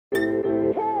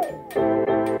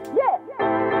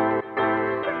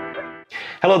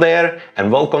Hello there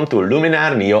and welcome to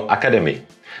Luminar Neo Academy,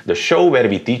 the show where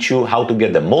we teach you how to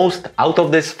get the most out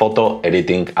of this photo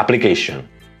editing application.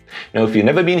 Now, if you've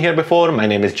never been here before, my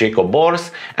name is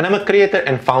Jakub and I'm a creator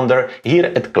and founder here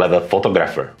at Clever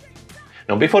Photographer.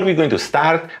 Now, before we're going to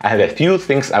start, I have a few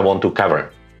things I want to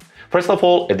cover. First of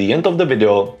all, at the end of the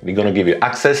video, we're going to give you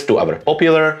access to our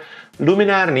popular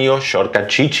Luminar Neo shortcut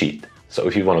cheat sheet. So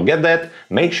if you want to get that,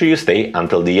 make sure you stay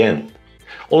until the end.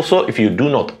 Also, if you do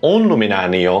not own Luminar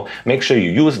Neo, make sure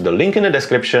you use the link in the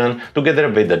description together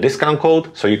with the discount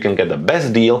code so you can get the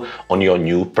best deal on your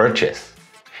new purchase.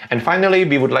 And finally,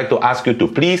 we would like to ask you to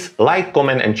please like,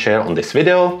 comment and share on this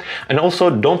video. And also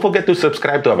don't forget to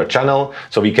subscribe to our channel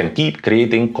so we can keep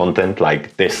creating content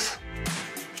like this.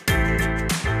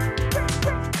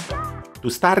 To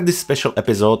start this special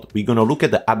episode, we're gonna look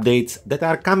at the updates that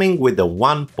are coming with the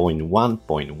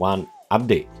 1.1.1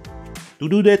 update. To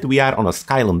do that, we are on a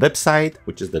Skylum website,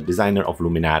 which is the designer of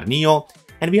Luminar Neo,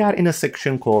 and we are in a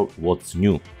section called What's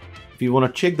New. If you want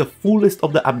to check the full list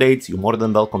of the updates, you're more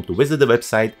than welcome to visit the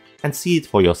website and see it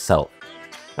for yourself.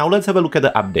 Now let's have a look at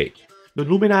the update. The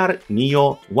Luminar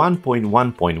Neo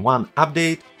 1.1.1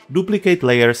 update, duplicate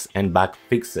layers and bug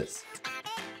fixes.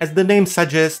 As the name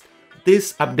suggests,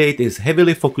 this update is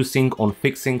heavily focusing on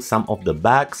fixing some of the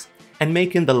bugs and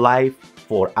making the life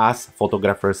for us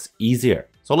photographers easier.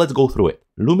 So let's go through it.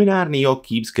 Luminar Neo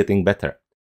keeps getting better.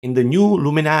 In the new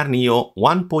Luminar Neo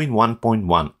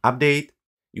 1.1.1 update,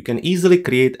 you can easily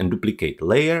create and duplicate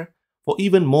layer for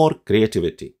even more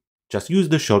creativity. Just use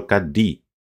the shortcut D.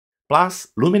 Plus,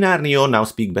 Luminar Neo now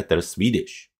speaks better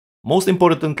Swedish. Most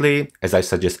importantly, as I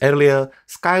suggested earlier,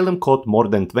 Skylum caught more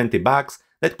than 20 bugs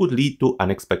that could lead to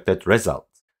unexpected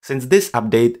results. Since this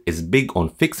update is big on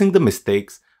fixing the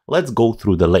mistakes, let's go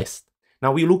through the list.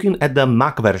 Now we're looking at the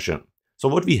Mac version. So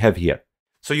what we have here.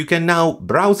 So you can now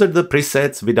browse the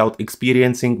presets without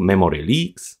experiencing memory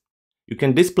leaks. You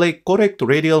can display correct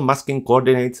radial masking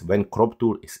coordinates when crop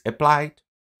tool is applied.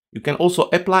 You can also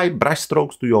apply brush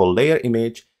strokes to your layer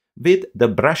image with the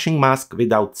brushing mask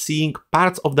without seeing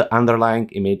parts of the underlying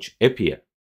image appear.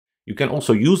 You can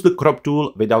also use the crop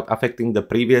tool without affecting the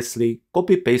previously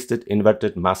copy-pasted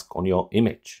inverted mask on your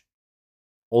image.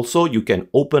 Also, you can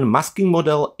open masking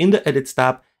model in the Edit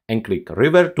tab and click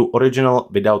Revert to Original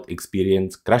without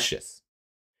experience crashes.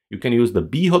 You can use the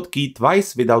B hotkey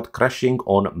twice without crashing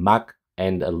on Mac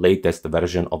and the latest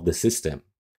version of the system.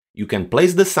 You can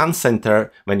place the sun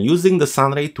center when using the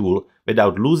Sunray tool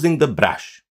without losing the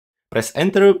brush. Press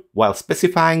Enter while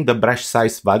specifying the brush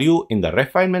size value in the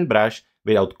refinement brush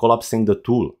without collapsing the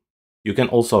tool. You can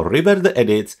also revert the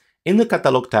edits in the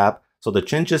Catalog tab so the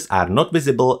changes are not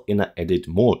visible in the edit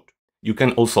mode. You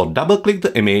can also double-click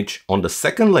the image on the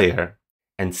second layer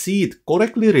and see it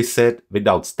correctly reset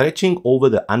without stretching over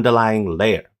the underlying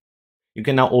layer. You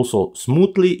can now also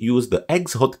smoothly use the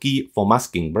X hotkey for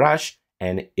masking brush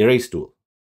and erase tool.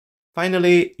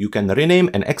 Finally, you can rename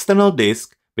an external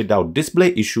disk without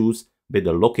display issues with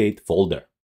the locate folder.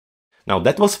 Now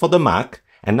that was for the Mac,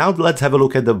 and now let's have a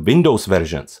look at the Windows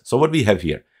versions. So what we have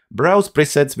here, browse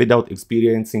presets without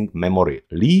experiencing memory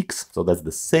leaks, so that's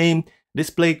the same.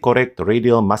 Display correct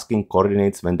radial masking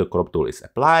coordinates when the crop tool is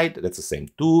applied, that's the same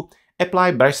too.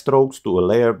 Apply brush strokes to a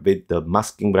layer with the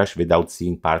masking brush without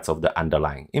seeing parts of the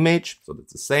underlying image, so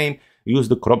that's the same. Use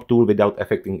the crop tool without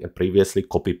affecting a previously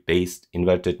copy-paste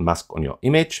inverted mask on your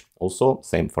image, also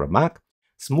same for Mac.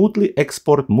 Smoothly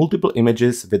export multiple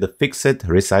images with a fixed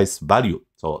resize value,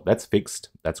 so that's fixed,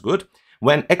 that's good.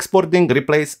 When exporting,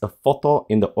 replace a photo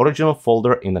in the original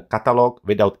folder in the catalog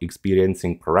without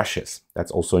experiencing crashes. That's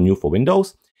also new for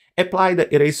Windows. Apply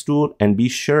the erase tool and be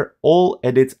sure all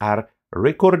edits are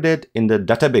recorded in the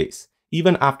database,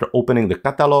 even after opening the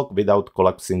catalog without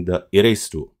collapsing the erase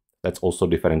tool. That's also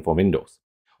different for Windows.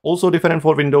 Also different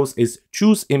for Windows is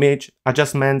choose image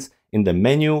adjustments in the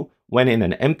menu when in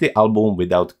an empty album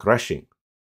without crashing.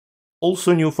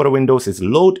 Also new for Windows is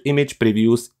load image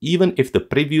previews even if the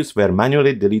previews were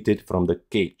manually deleted from the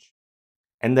cache.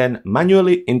 And then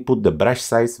manually input the brush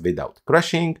size without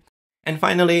crashing. And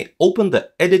finally, open the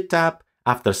Edit tab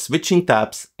after switching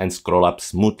tabs and scroll up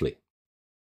smoothly.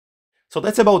 So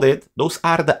that's about it. Those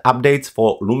are the updates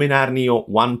for Luminar Neo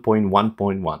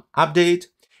 1.1.1 update.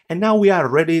 And now we are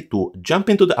ready to jump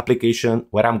into the application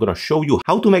where I'm going to show you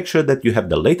how to make sure that you have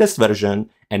the latest version,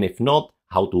 and if not,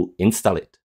 how to install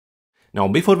it. Now,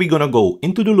 before we're gonna go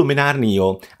into the Luminar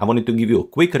Neo, I wanted to give you a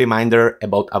quick reminder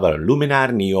about our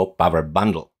Luminar Neo Power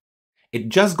Bundle. It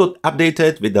just got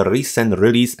updated with the recent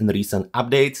release and recent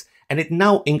updates, and it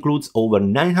now includes over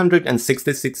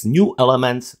 966 new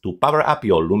elements to power up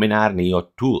your Luminar Neo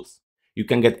tools. You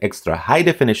can get extra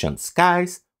high-definition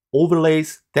skies,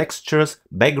 overlays, textures,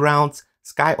 backgrounds,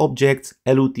 sky objects,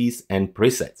 LUTs, and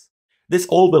presets. This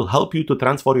all will help you to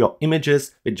transfer your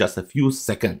images with just a few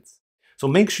seconds. So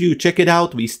make sure you check it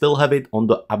out. We still have it on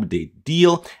the update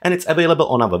deal, and it's available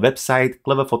on our website,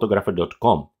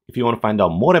 cleverphotographer.com. If you want to find out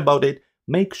more about it,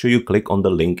 make sure you click on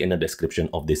the link in the description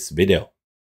of this video.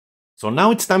 So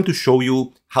now it's time to show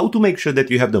you how to make sure that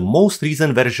you have the most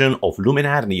recent version of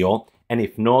Luminar Neo, and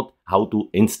if not, how to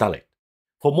install it.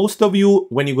 For most of you,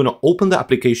 when you're going to open the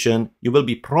application, you will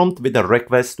be prompted with a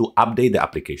request to update the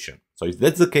application. So if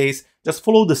that's the case, just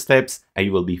follow the steps and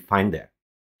you will be fine there.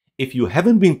 If you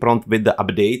haven't been prompted with the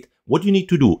update, what you need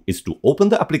to do is to open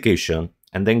the application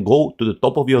and then go to the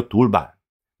top of your toolbar.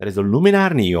 There is a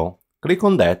Luminar Neo, click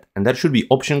on that, and there should be an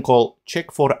option called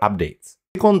Check for Updates.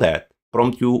 Click on that,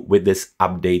 prompt you with this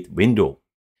update window.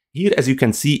 Here, as you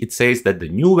can see, it says that the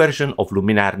new version of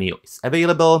Luminar Neo is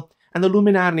available, and the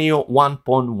Luminar Neo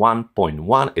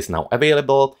 1.1.1 is now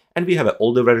available, and we have an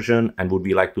older version and would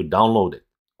we like to download it.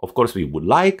 Of course, we would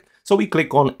like, so we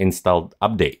click on Installed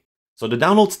Update. So the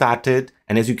download started,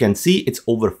 and as you can see, it's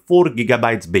over 4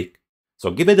 GB big.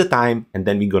 So give it a time, and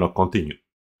then we're gonna continue.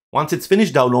 Once it's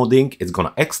finished downloading, it's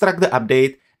gonna extract the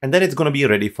update, and then it's gonna be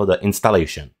ready for the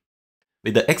installation.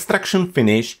 With the extraction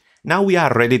finished, now we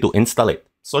are ready to install it.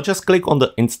 So just click on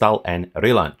the Install and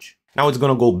Relaunch. Now it's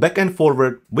going to go back and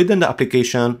forward within the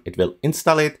application, it will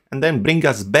install it and then bring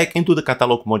us back into the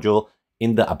catalog module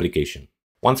in the application.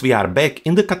 Once we are back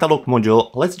in the catalog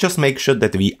module, let's just make sure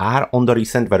that we are on the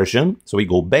recent version. So we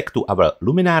go back to our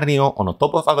Luminar Neo on the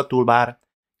top of our toolbar,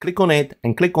 click on it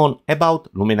and click on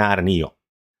About Luminar Neo.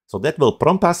 So that will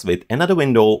prompt us with another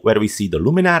window where we see the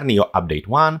Luminar Neo Update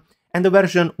 1 and the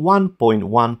version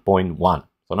 1.1.1.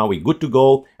 So now we're good to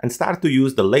go and start to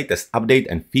use the latest update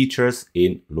and features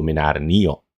in Luminar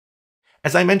Neo.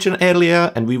 As I mentioned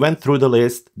earlier, and we went through the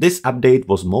list, this update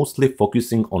was mostly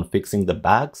focusing on fixing the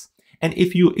bugs. And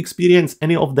if you experience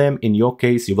any of them in your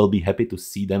case, you will be happy to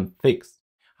see them fixed.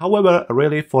 However,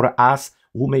 really for us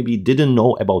who maybe didn't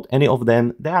know about any of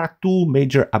them, there are two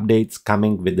major updates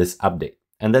coming with this update.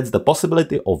 And that's the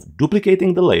possibility of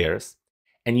duplicating the layers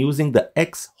and using the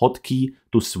X hotkey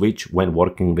to switch when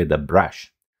working with a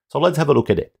brush. So let's have a look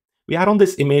at it. We are on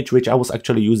this image which I was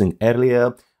actually using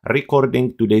earlier,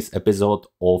 recording today's episode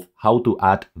of how to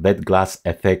add wet glass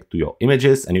effect to your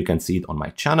images, and you can see it on my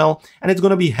channel, and it's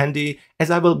gonna be handy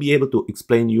as I will be able to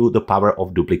explain you the power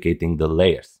of duplicating the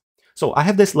layers. So I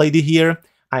have this lady here,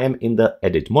 I am in the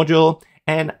edit module,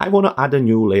 and I wanna add a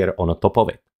new layer on the top of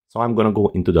it. So I'm gonna go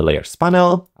into the layers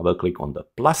panel, I will click on the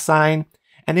plus sign,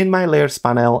 and in my layers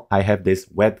panel, I have this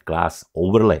wet glass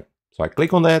overlay. So I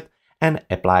click on that and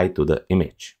apply to the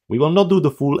image. We will not do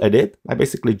the full edit. I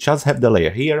basically just have the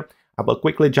layer here. I will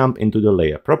quickly jump into the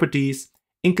layer properties,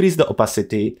 increase the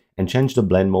opacity, and change the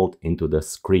blend mode into the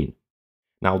screen.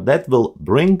 Now that will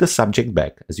bring the subject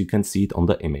back, as you can see it on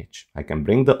the image. I can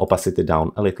bring the opacity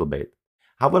down a little bit.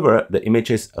 However, the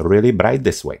image is really bright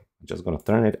this way. I'm just gonna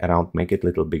turn it around, make it a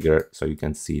little bigger so you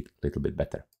can see it a little bit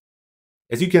better.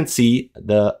 As you can see,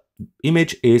 the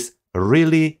image is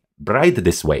really bright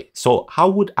this way. So how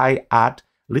would I add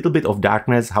a little bit of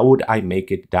darkness? How would I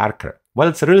make it darker? Well,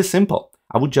 it's really simple.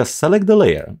 I would just select the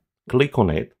layer, click on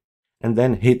it, and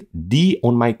then hit D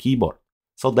on my keyboard.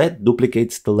 So that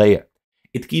duplicates the layer.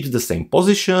 It keeps the same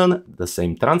position, the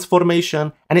same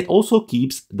transformation, and it also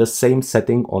keeps the same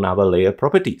setting on our layer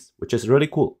properties, which is really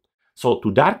cool. So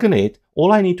to darken it,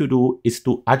 all I need to do is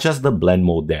to adjust the blend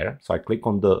mode there. So I click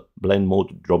on the blend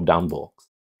mode drop-down box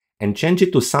and change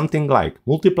it to something like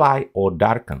multiply or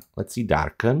darken. Let's see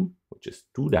darken, which is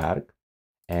too dark,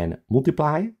 and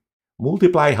multiply.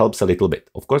 Multiply helps a little bit.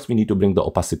 Of course, we need to bring the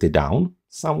opacity down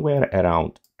somewhere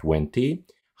around 20.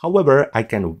 However, I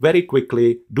can very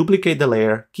quickly duplicate the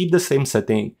layer, keep the same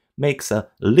setting, make a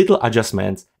little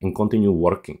adjustments and continue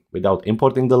working without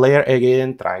importing the layer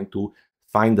again, trying to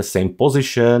find the same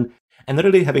position and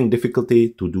really having difficulty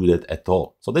to do that at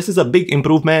all. So this is a big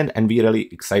improvement and we're really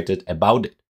excited about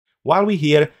it. While we're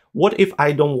here, what if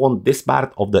I don't want this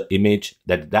part of the image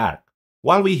that dark?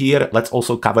 While we're here, let's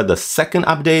also cover the second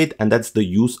update, and that's the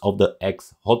use of the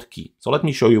X hotkey. So let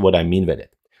me show you what I mean with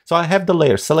it. So I have the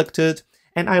layer selected,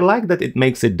 and I like that it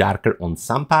makes it darker on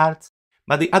some parts,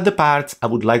 but the other parts I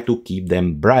would like to keep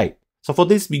them bright. So for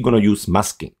this, we're gonna use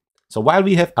masking. So while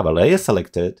we have our layer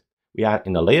selected, we are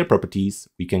in the layer properties,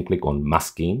 we can click on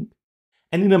masking,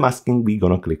 and in the masking, we're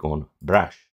gonna click on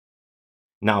brush.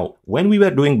 Now, when we were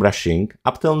doing brushing,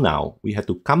 up till now, we had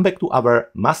to come back to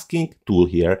our masking tool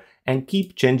here and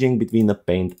keep changing between the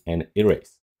paint and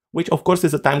erase, which of course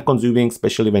is a time consuming,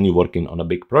 especially when you're working on a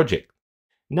big project.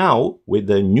 Now, with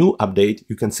the new update,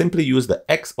 you can simply use the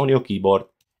X on your keyboard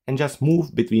and just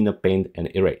move between the paint and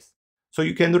erase. So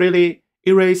you can really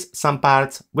erase some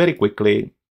parts very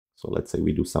quickly. So let's say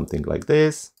we do something like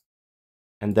this.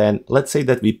 And then let's say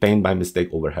that we paint by mistake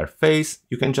over her face.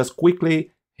 You can just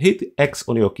quickly hit X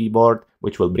on your keyboard,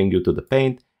 which will bring you to the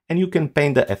paint, and you can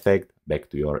paint the effect back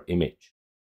to your image.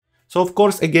 So of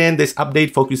course, again, this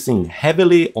update focusing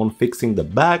heavily on fixing the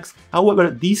bugs. However,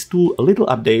 these two little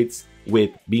updates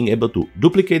with being able to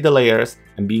duplicate the layers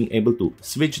and being able to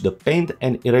switch the paint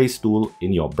and erase tool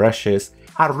in your brushes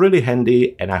are really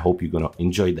handy, and I hope you're gonna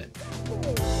enjoy them.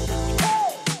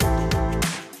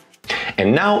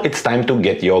 And now it's time to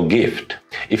get your gift.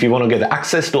 If you want to get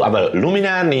access to our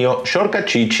Luminar Neo shortcut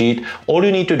cheat sheet, all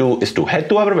you need to do is to head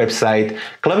to our website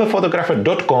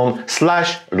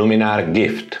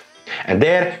cleverphotographer.com/luminargift. And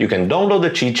there you can download the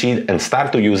cheat sheet and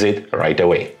start to use it right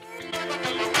away.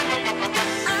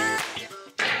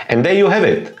 And there you have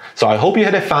it. So I hope you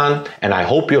had fun and I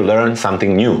hope you learned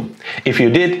something new. If you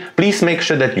did, please make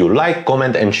sure that you like,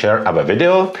 comment and share our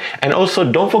video. And also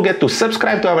don't forget to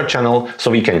subscribe to our channel so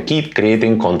we can keep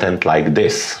creating content like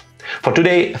this. For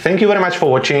today, thank you very much for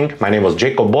watching. My name was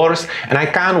Jakub and I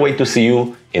can't wait to see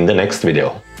you in the next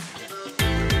video.